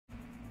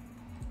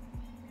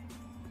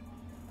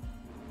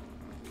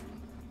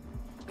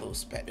go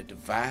Spectre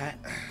divide.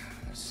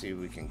 Let's see if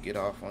we can get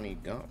off on these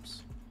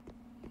gumps.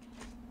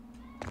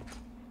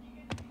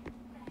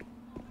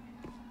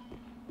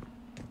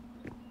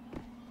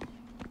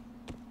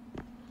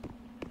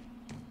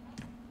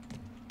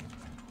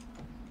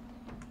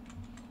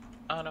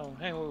 I don't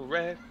hang with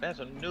rap, that's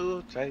a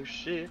new type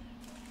shit.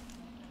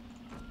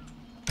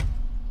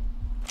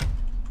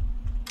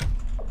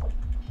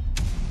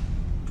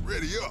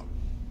 Ready up.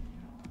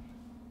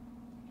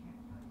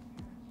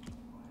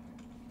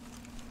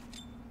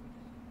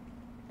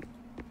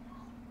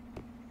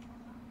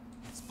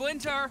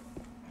 Splinter!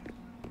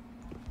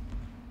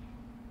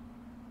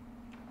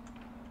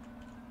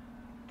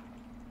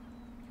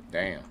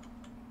 Damn.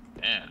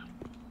 Damn.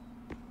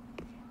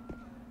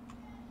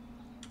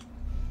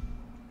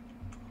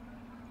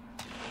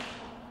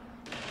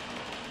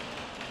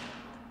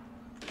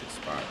 Good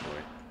spot,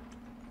 boy.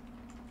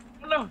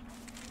 Oh, no.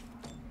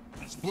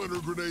 Splinter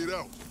grenade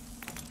out.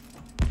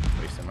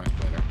 Wasting my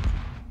splinter.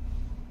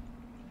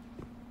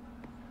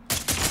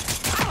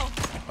 Ow!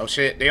 Oh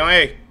shit, they on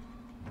A.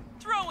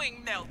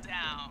 Throwing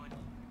meltdown.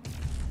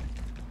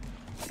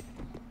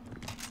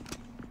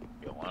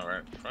 Got one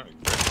right in front of you.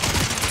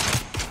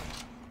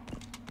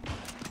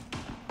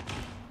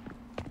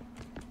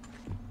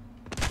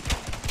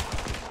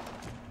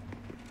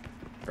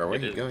 Bro,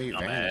 where'd It he is go? He dumbass.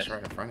 vanished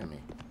right in front of me.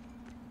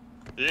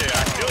 Yeah,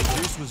 I killed you.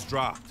 Juice was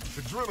dropped.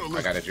 Adrenaline.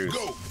 I got a juice.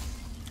 Go.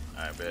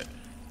 I bet.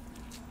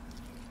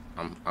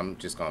 I'm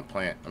just gonna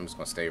plant. I'm just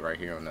gonna stay right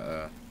here on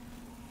the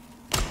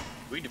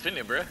We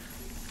defending, bruh.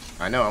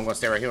 I know, I'm gonna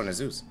stay right here on the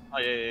Zeus. Oh,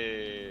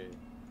 yeah.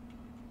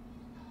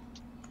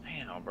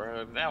 Damn,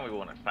 bro. Now we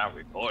want to stop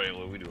recording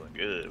when we doing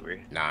good, bro.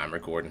 Nah, I'm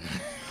recording.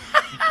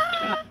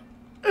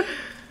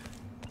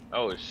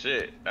 Oh,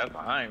 shit. That's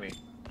behind me.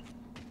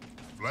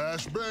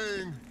 Flash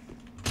bang.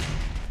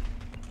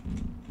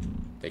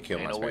 They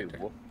killed Ain't my no way, Spectre.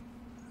 boy.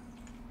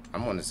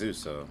 I'm on the Zeus,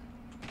 so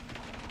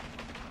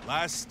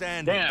Last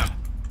standing. Damn.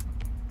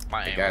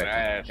 My they aim gotta with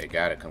ass. they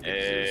gotta come get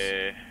the Zeus.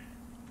 Yeah.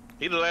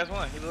 He the last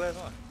one. He the last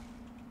one.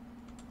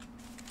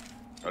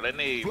 Oh, that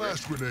need.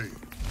 Flash grenade.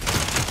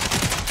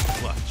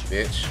 Clutch.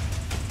 Bitch.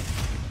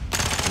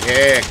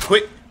 Yeah,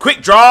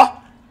 quick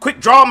draw. Quick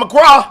draw,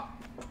 McGraw.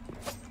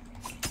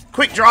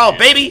 Quick draw,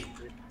 baby.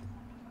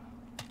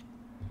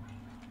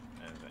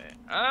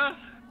 Huh?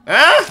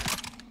 Huh?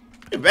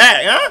 You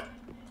back, huh?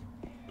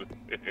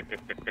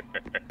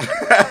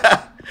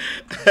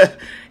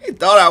 You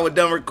thought I was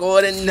done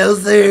recording? No,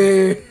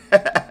 sir.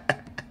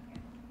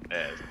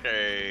 That's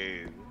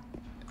crazy.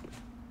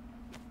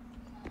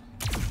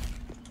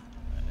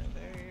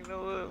 Ain't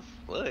no what.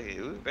 Fuck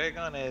it. We back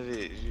on that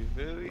bitch. You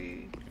feel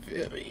me?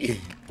 Feel me?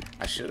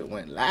 I should have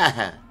went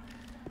live.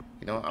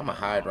 You know, I'm gonna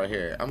hide right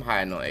here. I'm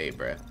hiding on A,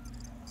 bruh.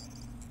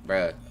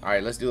 Bruh. All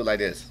right, let's do it like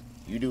this.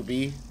 You do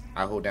B,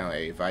 I hold down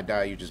A. If I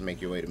die, you just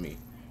make your way to me.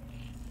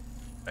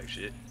 Like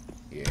shit.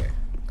 Yeah,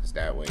 cause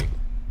that way.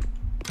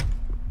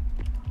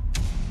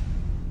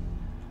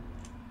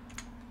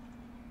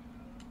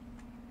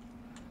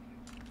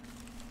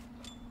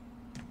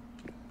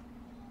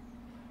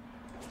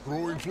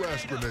 Throwing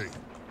flash grenade.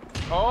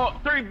 Oh,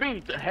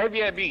 3B.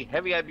 Heavy at B.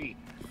 Heavy at B.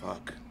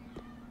 Fuck.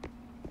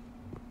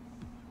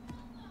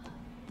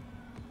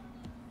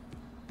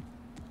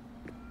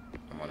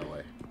 I'm on the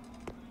way.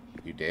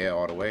 You dead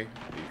all the way? You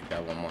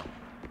got one more.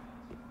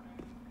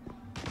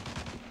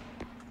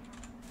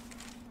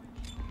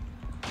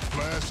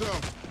 Flash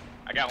out.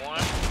 I got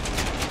one.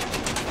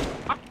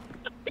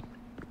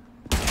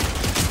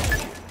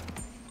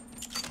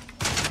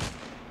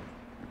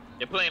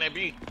 They're playing at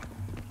B.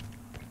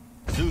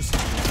 Zeus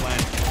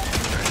planted.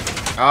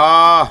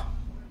 Ah!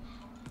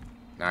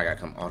 Now I gotta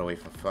come all the way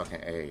from fucking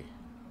A.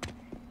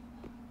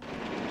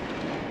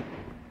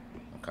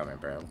 I'm coming,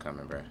 bro. I'm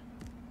coming, bro.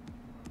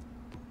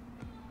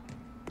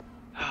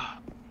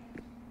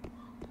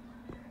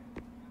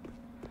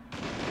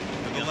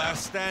 The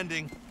last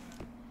standing.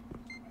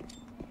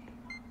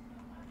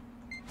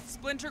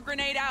 Splinter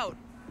grenade out.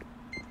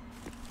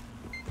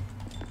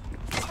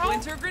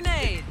 Splinter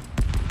grenade.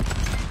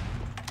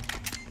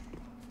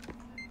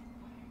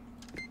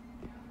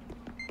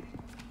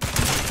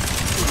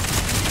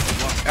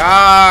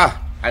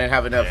 Ah! I didn't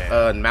have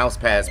enough mouse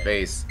pad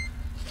space.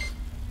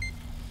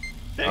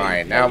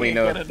 Alright, now we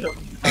know.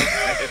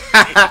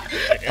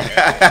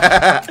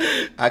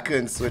 I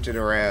couldn't switch it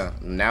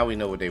around. Now we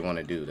know what they want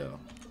to do, though.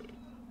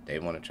 They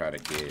want to try to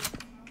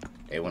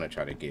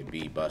get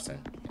B bussing,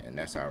 and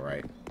that's all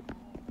right.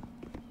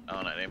 I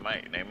don't know.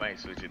 They might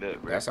switch it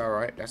up, bro. That's all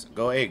right. That's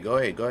go ahead. I'm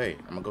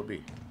gonna go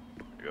B.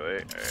 Go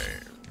ahead. All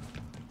right.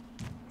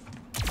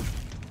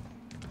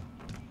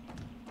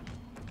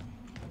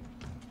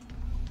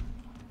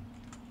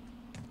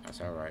 That's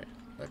all right.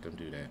 Let them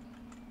do that.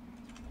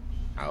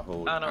 I'll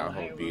hold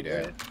B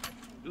there.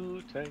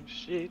 Ooh, type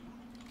shit.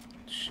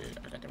 Shit,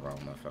 I got the wrong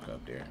motherfucker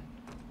up there.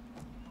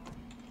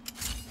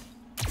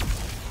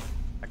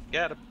 I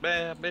got a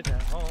bad bitch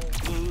at home.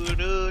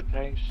 Ooh,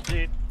 type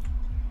shit.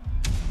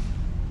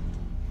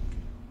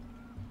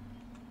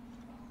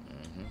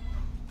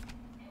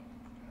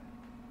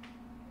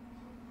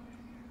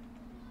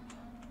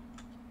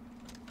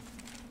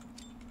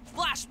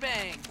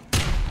 Flashbang.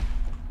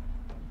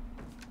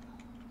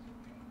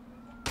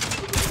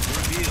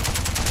 Reveal.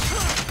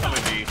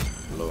 Coming B.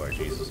 Lord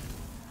Jesus.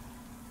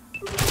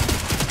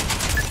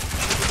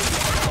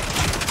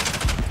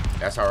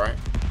 That's all right.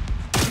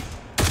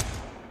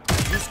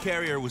 This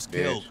carrier was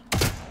killed.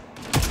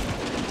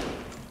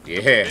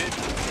 Yeah.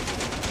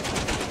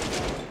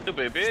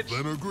 Stupid bitch.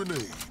 Splinter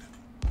grenade.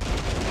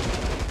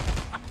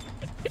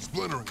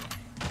 Splintering.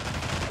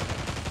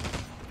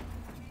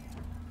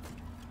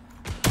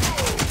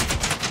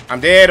 I'm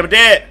dead. I'm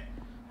dead.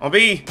 On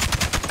B.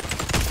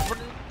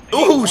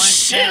 Ooh, One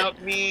shit. tap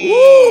me.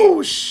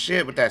 Ooh,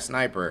 shit with that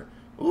sniper.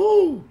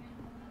 Ooh.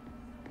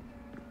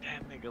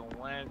 That nigga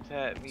one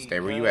tap me. Stay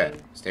where you cuz.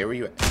 at. Stay where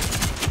you at.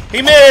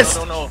 He missed.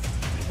 No.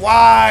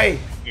 Why?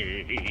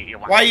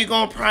 Why you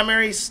going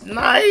primary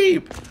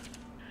snipe?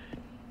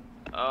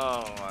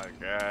 Oh my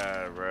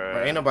god, bro.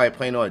 Bro, ain't nobody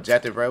playing no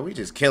objective, bro. We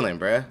just killing,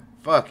 bro.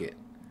 Fuck it.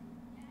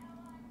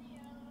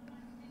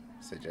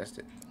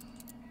 Suggested.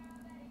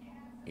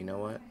 You know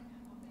what?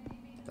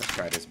 Let's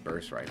try this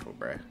burst rifle,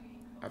 bro.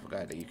 I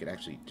forgot that you could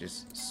actually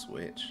just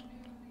switch.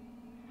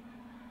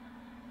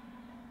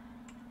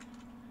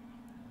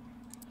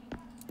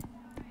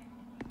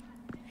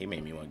 He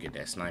made me want to get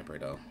that sniper,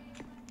 though.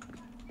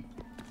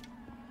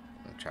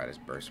 Let's try this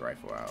burst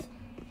rifle out.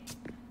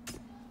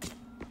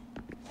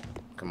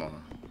 Come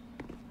on.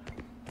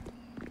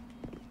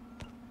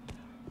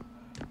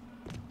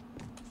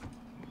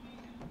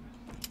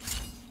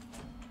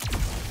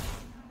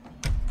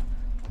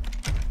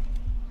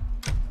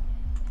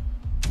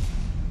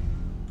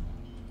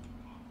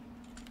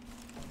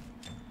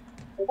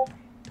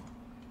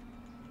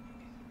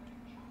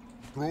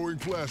 Throwing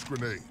flash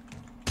grenade.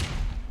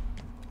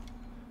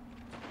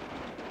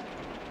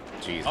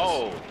 Jesus.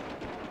 Oh.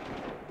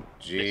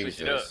 Switch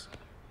it up. Jesus.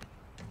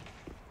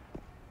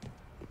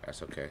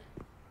 That's okay.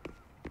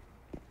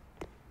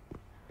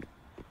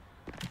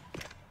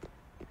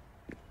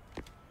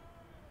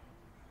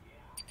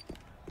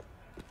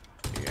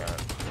 Yeah.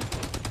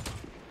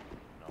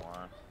 No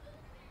one.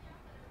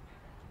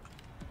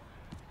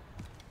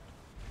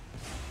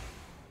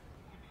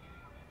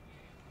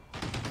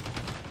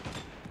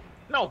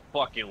 No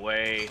fucking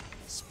way.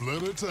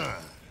 Splinter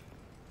time.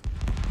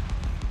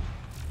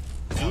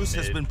 Zeus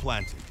has been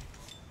planted.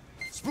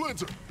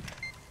 Splinter.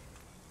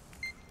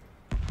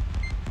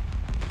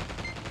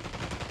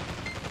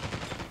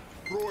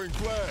 Throwing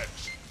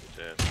flash.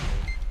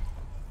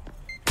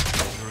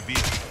 Reveal.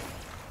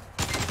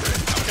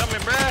 I'm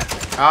coming,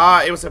 bruh.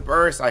 Ah, it was a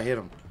burst. I hit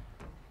him.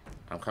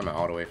 I'm coming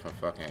all the way from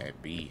fucking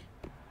B.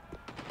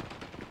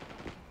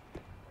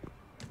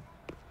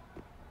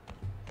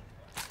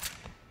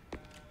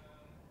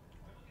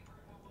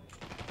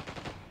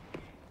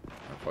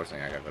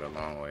 Unfortunately, I gotta go the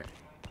long way.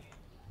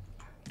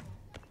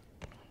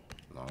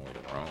 Long way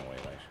the wrong way.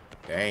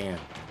 Like, damn.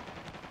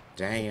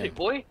 Damn. Hey,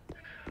 boy.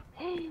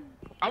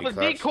 I'm a Be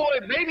clutch.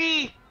 decoy,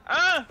 baby.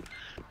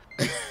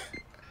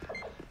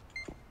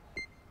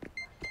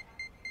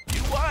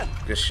 You won.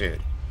 Good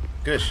shit.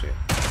 Good shit.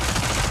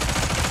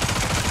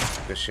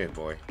 Good shit,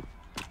 boy.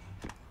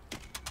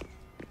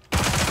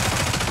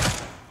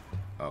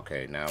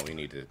 Okay, now we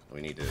need to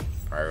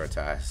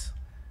prioritize.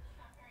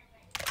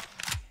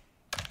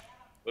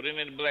 Put it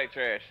in the black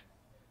trash.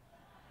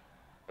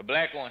 The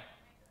black one.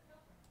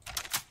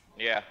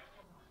 Yeah.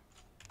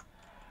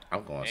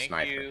 I'm going Thank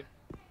sniper. you.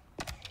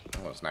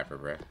 I'm going sniper,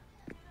 bruh.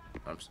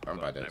 I'm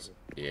about to, sniper.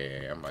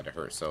 yeah, I'm about to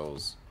hurt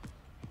souls.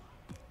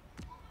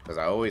 Cause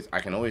I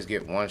can always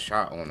get one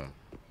shot on them.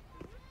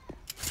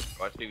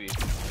 Watch TV.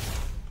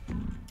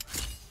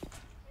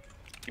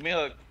 Give me a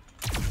hug.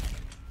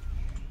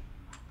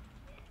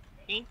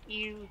 Thank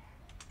you.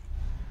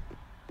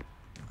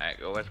 Alright,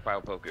 go watch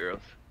Powerpuff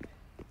Girls.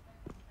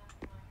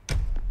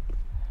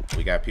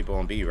 We got people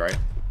on B, right?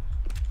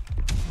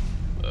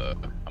 I'm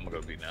gonna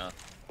go B now.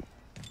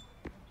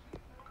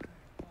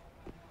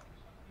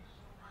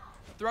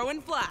 Throw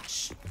in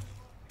flash.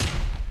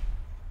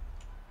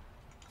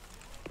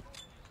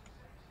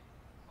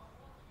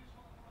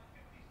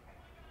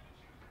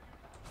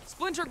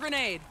 Splinter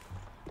grenade.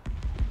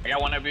 I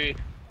got one at B.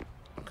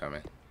 I'm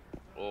coming.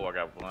 Oh, I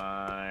got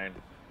blind.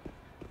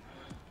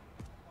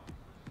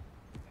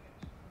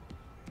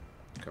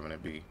 Coming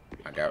at B.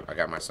 I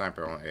got my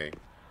sniper on A.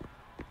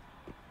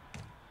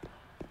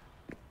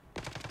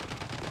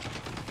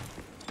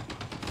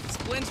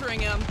 Splintering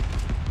him.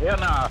 Hell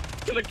nah.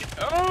 Kill the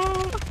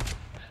oh!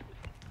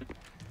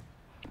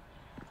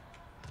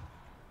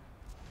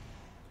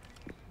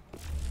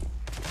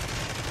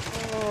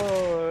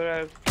 Oh,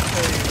 that's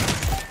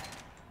crazy.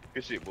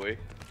 Good shit, boy.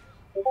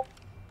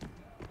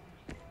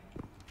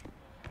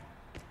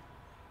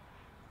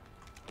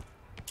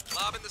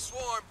 Lob in the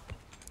swarm.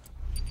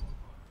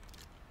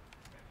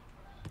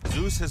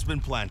 Zeus has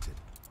been planted.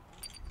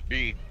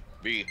 B.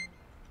 B.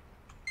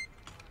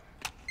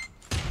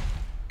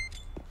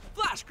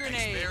 Flash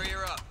grenade.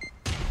 Barrier up. You're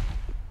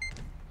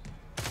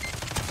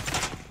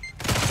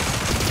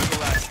the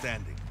last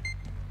standing.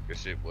 Good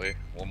shit, boy.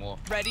 One more.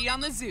 Ready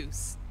on the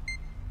Zeus.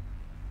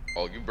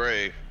 Oh, you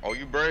brave. Oh,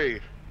 you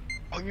brave.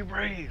 Oh, you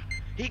brave.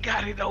 He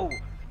got it though.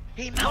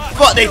 He not.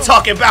 Fuck they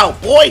talking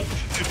about, boy?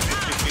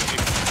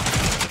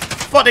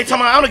 Fuck they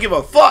talking about, I don't give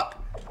a fuck.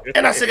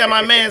 And I still got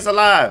my mans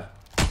alive.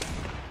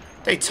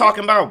 They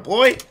talking about,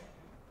 boy?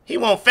 He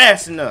won't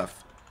fast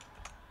enough.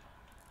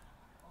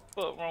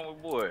 What wrong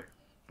with boy?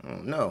 I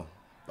don't know.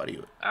 Buddy,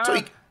 you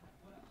tweaking.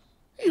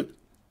 You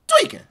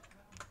tweaking.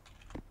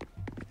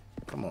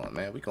 Come on,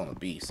 man. We gonna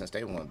be, since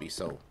they wanna be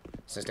so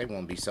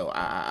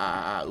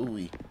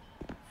ooey.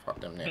 Fuck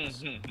them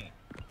niggas.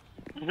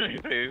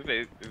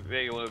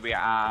 They want to be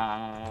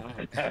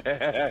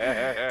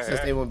Since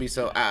they wanna be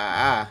so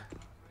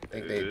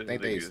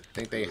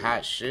think they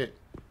hot shit.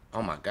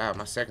 Oh my god,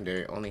 my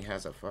secondary only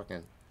has a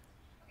fucking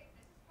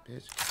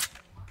bitch.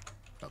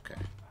 Okay.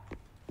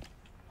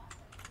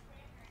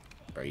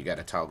 Bro, you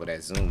gotta toggle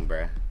that zoom,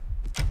 bruh.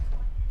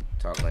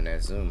 Toggling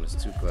that zoom is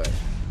too clutch.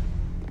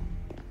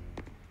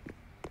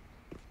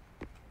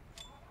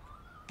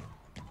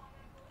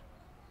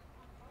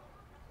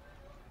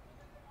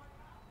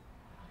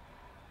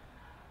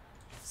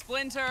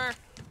 Splinter.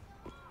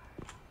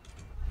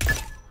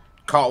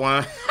 Caught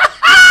one.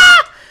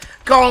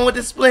 Caught one with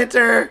the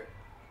splinter.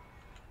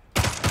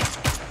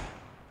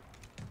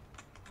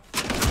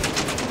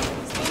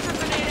 Splinter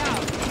grenade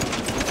out.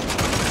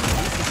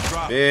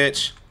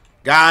 Bitch.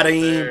 Got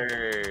him.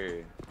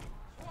 Hey.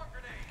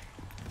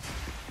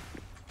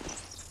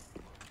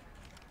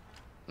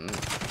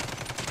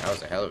 That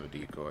was a hell of a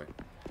decoy.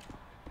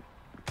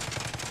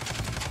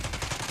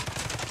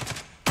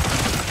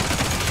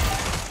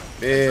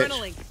 Bitch.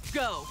 Adrenaline,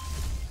 go.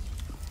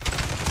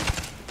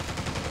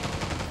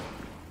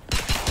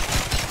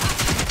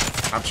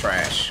 I'm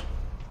trash.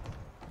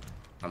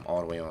 I'm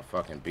all the way on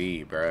fucking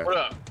B, bruh. What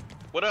up?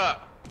 What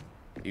up?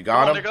 You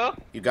got Come on, him? nigga.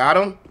 You got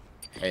him?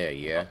 Hell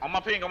yeah. On my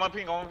ping, on my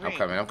ping, on my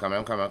ping. I'm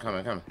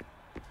coming.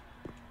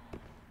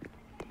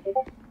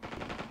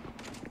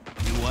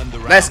 You won the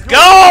round. Let's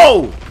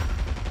go!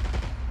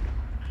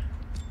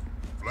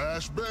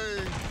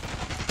 Flashbang.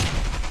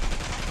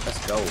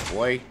 Let's go,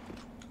 boy.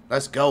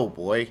 Let's go,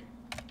 boy.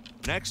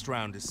 Next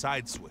round is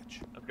side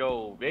switch. Let's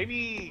go,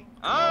 baby.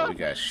 Oh, we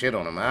got shit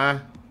on him, huh?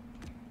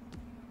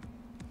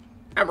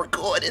 I'm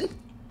recording.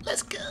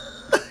 Let's go.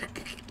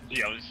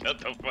 Yo, shut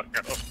the fuck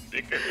up,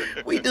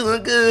 nigga. We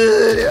doing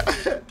good.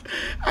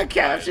 I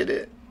captured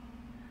it.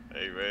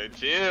 Hey, man,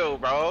 chill,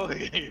 bro.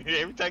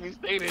 Every time you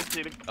say this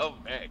shit, it come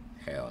back.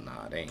 Hell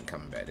nah, they ain't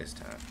coming back this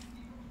time.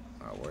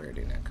 My word,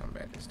 they not coming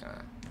back this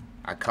time.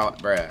 I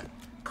caught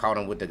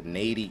him with the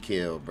nady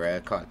kill,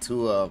 bruh. Caught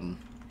two of them.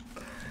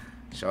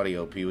 Shorty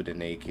OP with the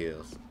nade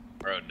kills.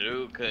 Bro,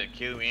 dude couldn't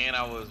kill me and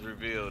I was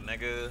revealed,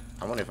 nigga.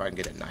 I wonder if I can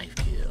get a knife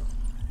kill.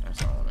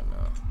 That's all I want to know.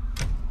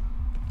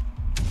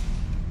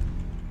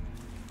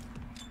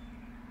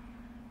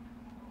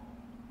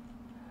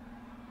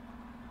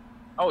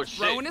 Oh, shit.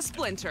 Throwing a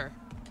splinter.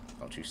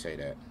 Don't you say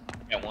that.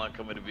 Got one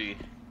coming to be.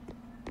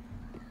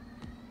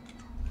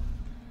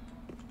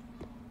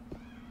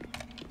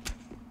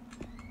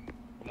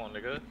 Come on,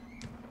 nigga.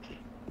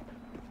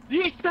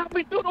 He shot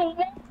me through the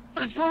wall.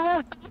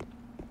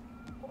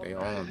 They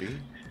all on B?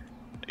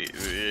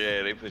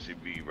 Yeah, they pushing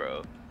B,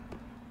 bro.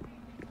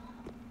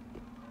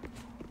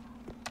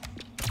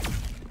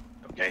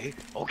 Okay,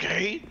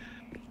 okay.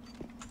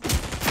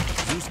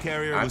 Zeus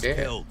carrier I'm was dead.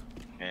 killed.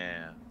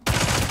 Yeah.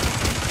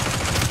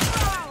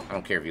 I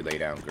don't care if you lay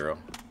down, girl.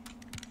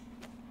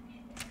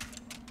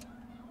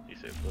 He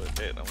said, fuck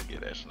that. I'm gonna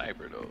get that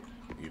sniper, though.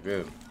 You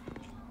do.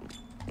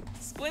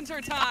 Splinter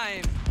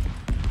time.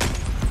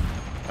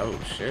 Oh,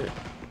 shit.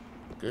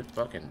 Good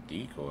fucking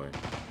decoy.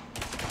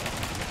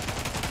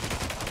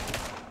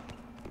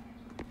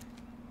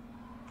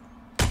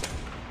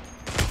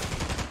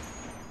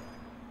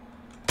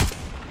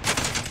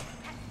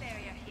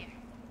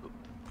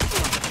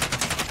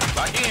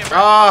 Lock in, bro.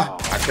 Ah,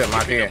 I couldn't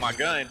lock He picked in. up my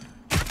gun.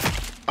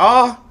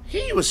 Oh,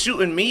 he was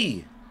shooting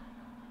me.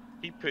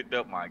 He picked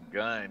up my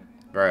gun.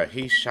 Bruh,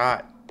 he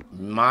shot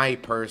my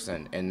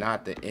person and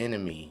not the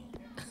enemy.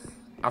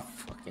 I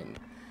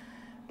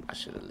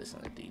should have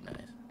listened to D-Nice.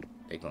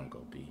 They gonna go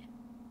B.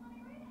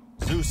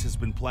 Zeus has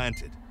been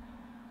planted.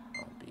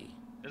 On B.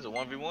 This is a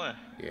 1v1.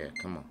 Yeah,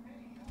 come on.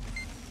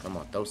 Come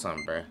on, throw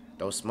something, bruh.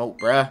 Throw smoke,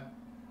 bruh.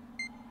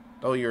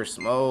 Throw your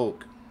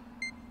smoke.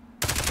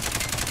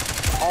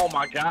 Oh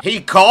my god. He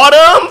caught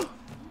him?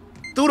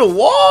 Through the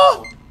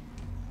wall?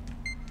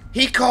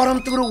 He caught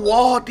him through the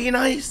wall,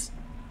 D-Nice.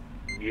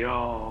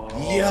 Yo.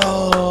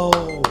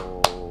 Yo.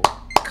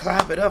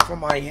 Clap it up for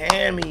my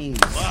hammies.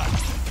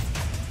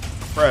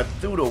 Bruh,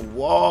 through the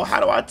wall. How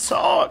do I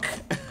talk?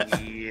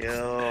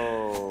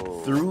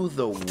 Yo. Through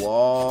the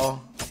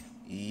wall.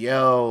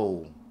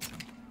 Yo.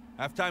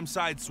 Halftime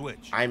side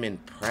switch. I'm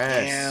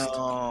impressed. Damn.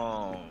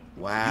 Wow.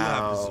 You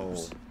have the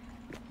Zeus.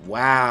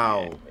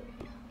 Wow.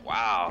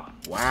 Wow.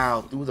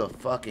 Wow. Through the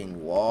fucking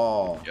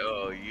wall.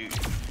 Yo, you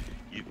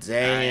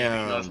Damn. I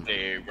ain't gonna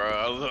stay, bro.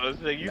 I was gonna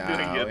say you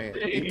doing your man.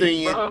 thing, You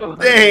doing bro. your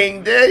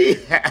thing, daddy.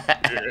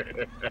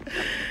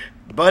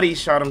 Buddy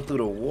shot him through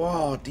the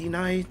wall.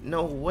 D-Night?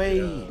 No way.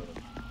 Yeah.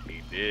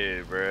 He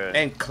did, bro.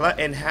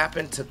 And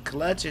happened to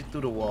clutch it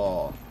through the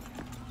wall.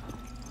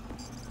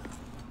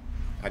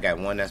 I got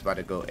one that's about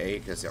to go A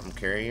because I'm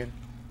carrying.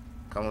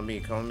 Come with me,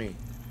 come with me.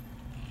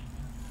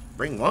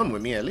 Bring one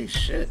with me at least,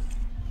 shit.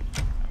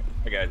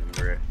 I got you,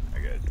 bro. I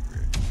got you,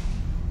 bro.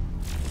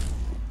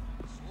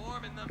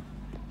 Swarming them.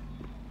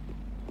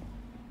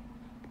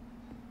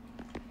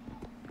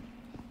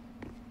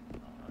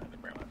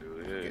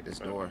 Get this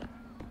door.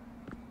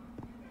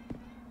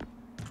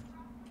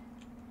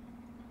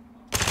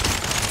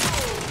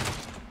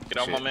 Get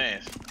on my Shit.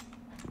 man.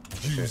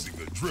 Using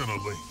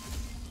adrenaline.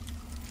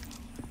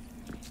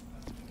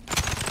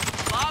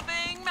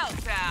 Lobbing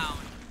meltdown.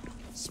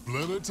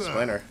 Splinter time.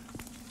 Splinter.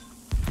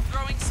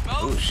 Throwing smoke.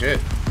 Oh shit.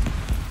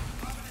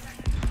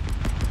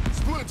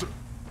 Splinter.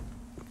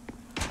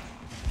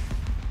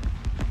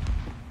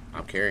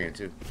 I'm carrying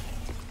too.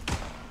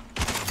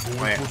 Going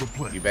Plant. for the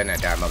plant. You better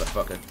not die,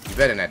 motherfucker. You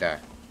better not die.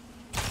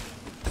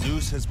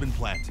 Zeus has been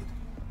planted.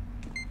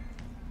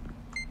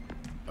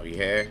 Oh, you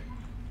had?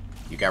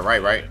 You got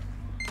right?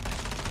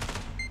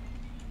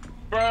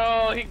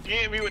 Bro, he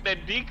get me with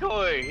that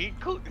decoy. He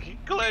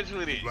clutched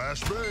with it.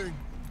 Flashbang.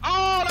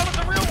 Oh, that was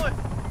the real one.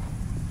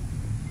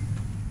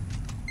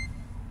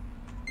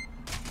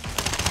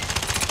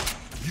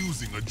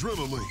 Using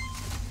adrenaline.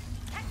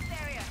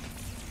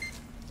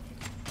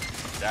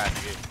 Die,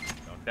 nigga.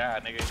 Don't die,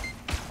 nigga.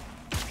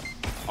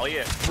 Oh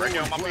yeah, bring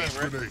it on my man, Flash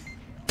bro. grenade.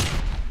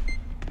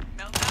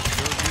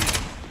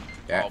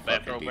 Meltdown. That Oh,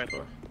 bad fucking throw,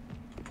 decoy.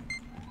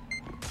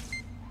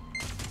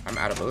 I'm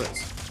out of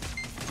bullets.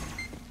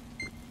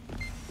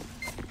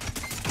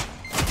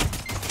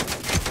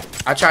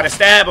 I try to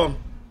stab him.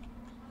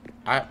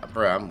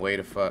 Bro, I'm way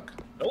the fuck.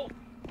 Nope.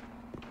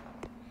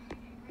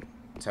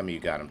 Tell me you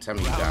got him. Tell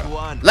me you got Round him.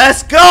 one.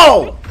 Let's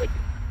go!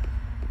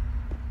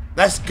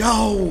 Let's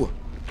go!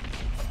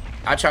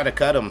 I try to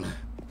cut him.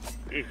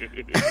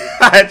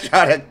 I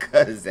try to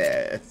cut his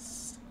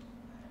ass.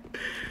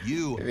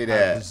 You Give me have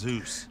that. the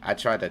Zeus. I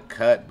tried to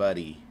cut,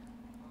 buddy.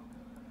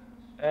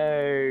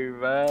 Hey,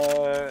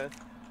 man.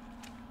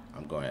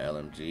 I'm going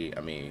LMG.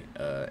 I mean,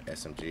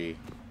 SMG.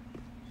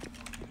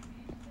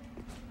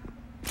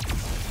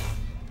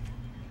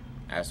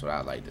 That's what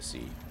I like to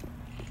see.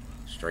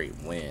 Straight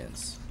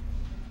wins.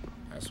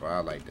 That's what I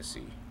like to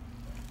see.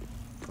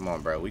 Come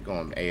on, bro. We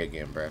going A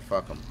again, bro.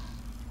 Fuck them.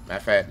 Matter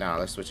of fact, nah,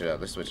 let's switch it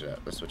up. Let's switch it up.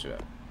 Let's switch it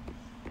up.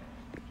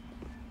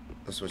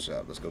 Let's switch it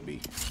up. Let's go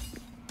B.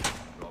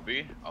 Gonna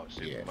be? Oh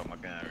shit, Yeah. put my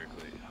gun real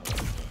quick. Hold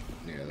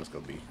on. Yeah, let's go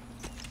B.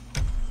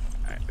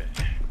 Alright, bet.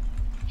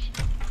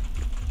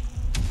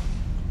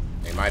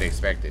 They might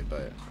expect it,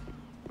 but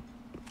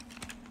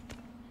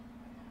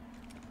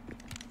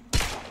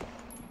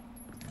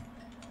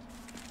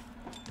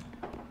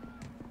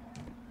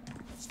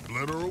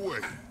Splinter away.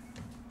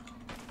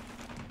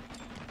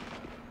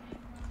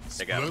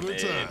 They got Splinter mid.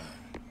 time.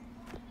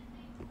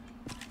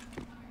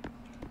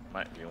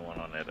 Might be one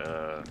on that,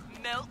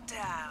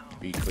 Meltdown.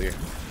 be clear.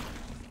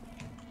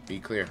 Be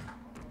clear.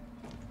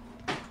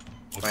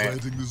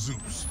 Planting the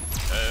Zeus.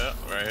 yeah,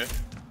 right here.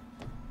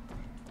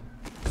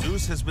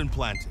 Zeus has been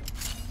planted.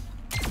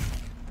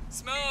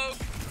 Smoke.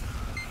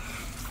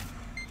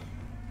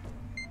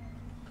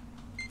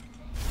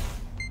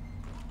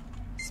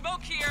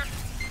 Smoke here.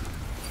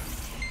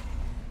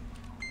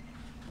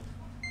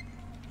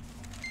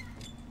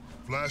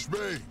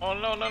 Flashbang. Oh,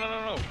 no.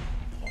 Oh,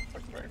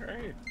 fuck, right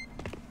here.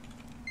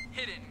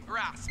 Hidden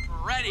grasp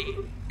ready.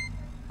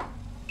 Oh,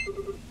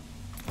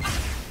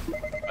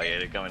 yeah,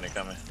 they're coming.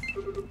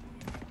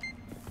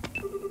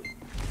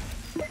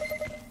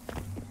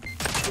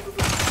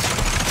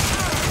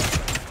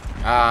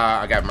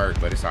 I got murked,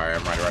 but it's alright.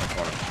 I'm right around the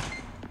corner.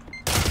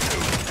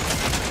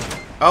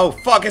 Oh,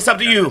 fuck. It's up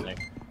to you.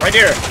 Right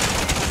there.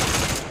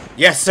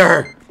 Yes,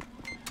 sir.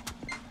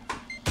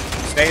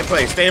 Stay in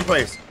place. Stay in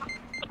place.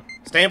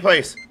 Stay in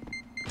place.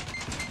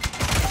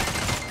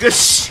 Good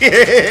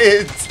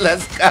shit.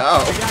 Let's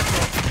go.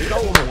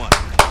 Golden one.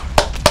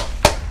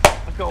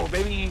 Let's go,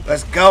 baby.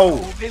 Let's go.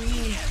 Oh,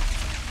 baby.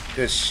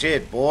 Good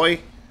shit, boy.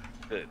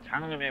 Good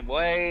timing,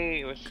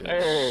 boy. What's Good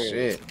up?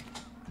 shit.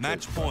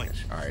 Match point.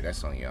 Alright,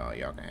 that's on y'all.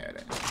 Y'all can have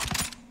that.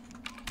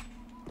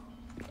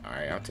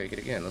 Alright, I'll take it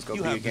again. Let's go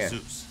You B have the again.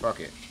 Zeus. Fuck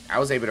it. I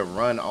was able to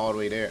run all the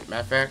way there.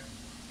 Matter of fact,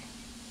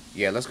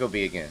 yeah, let's go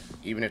B again.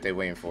 Even if they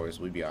waiting for us,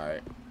 we be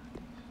alright.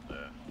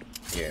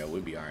 Yeah,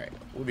 we'll be alright.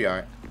 We'll be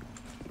alright.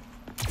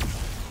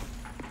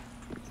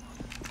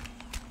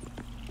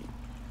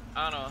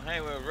 I don't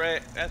hang with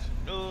Rat. That's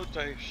new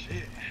type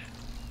shit.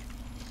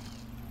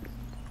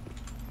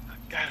 I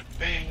got a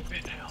bang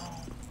bitch at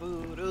home.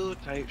 Voodoo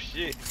type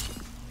shit.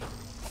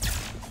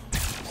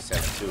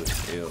 7-2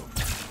 is ill.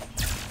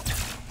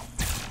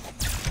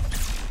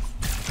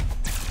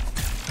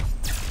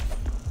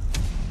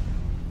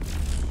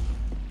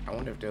 I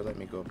wonder if they'll let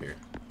me go up here.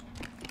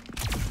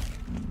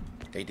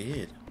 They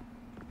did.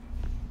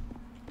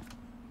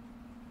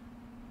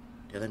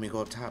 They let me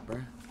go up top, bro.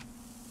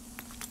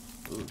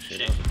 Ooh, shit,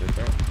 that was a good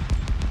throw.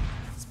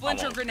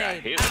 Splinter Almost got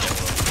grenade. hit Out.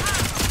 with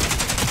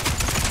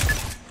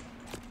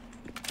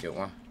Get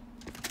one.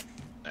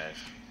 that one. Nice.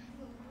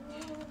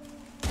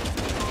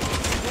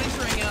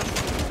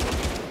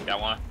 Got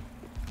one.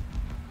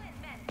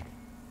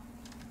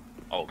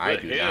 Oh, I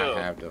good do hell. not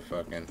have the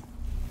fucking.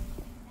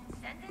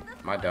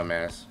 My dumb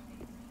ass.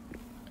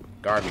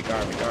 Guard me,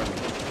 guard me, guard me.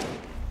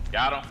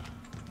 Got him.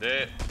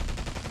 Dead.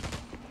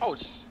 Oh,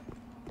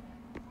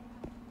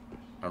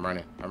 I'm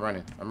running, I'm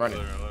running, I'm running.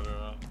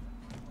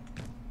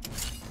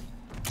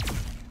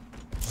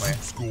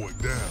 Zeus going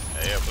down.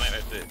 Yeah, plant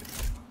that shit.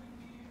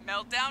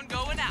 Meltdown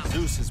going out.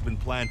 Zeus has been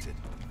planted.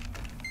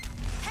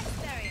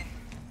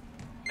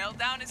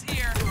 Meltdown is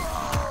here.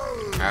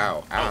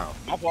 Ow, ow.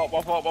 My fault,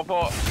 my fault, my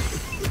fault.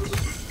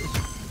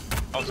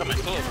 Oh,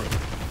 somebody's close.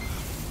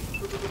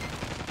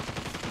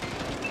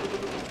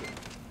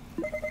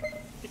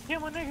 You kill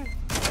my nigga.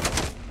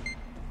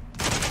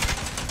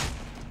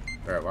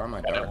 Bro, why am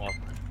I Got that dark? one.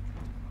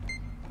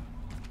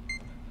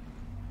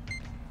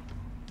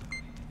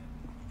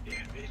 Yeah,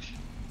 bitch.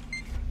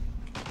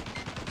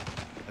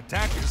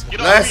 Attackers.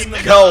 Get off Let's me,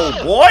 nigga.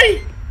 go,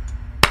 boy!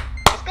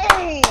 Let's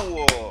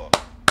go!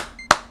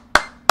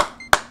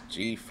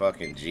 G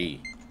fucking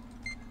G.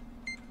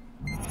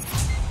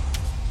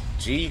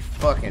 G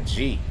fucking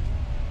G.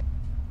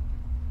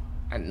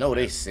 I know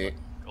they sick.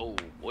 Oh,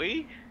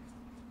 boy.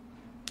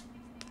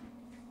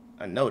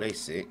 I know they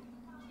sick.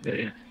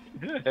 Man,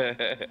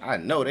 I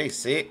know they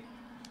sick.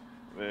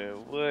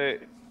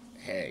 what?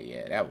 Hell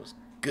yeah, that was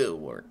good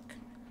work.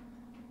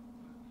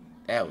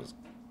 That was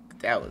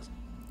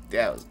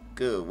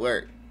good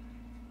work.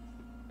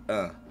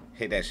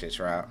 Hit that shit,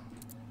 Shroud.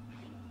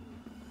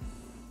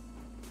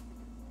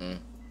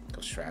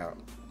 Go Shroud.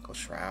 Go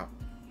Shroud.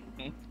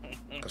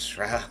 Go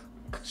Shroud.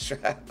 Go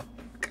Shroud.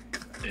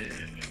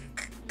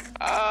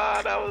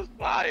 Ah, that was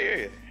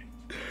fire.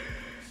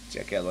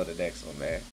 Check out on the next one, man.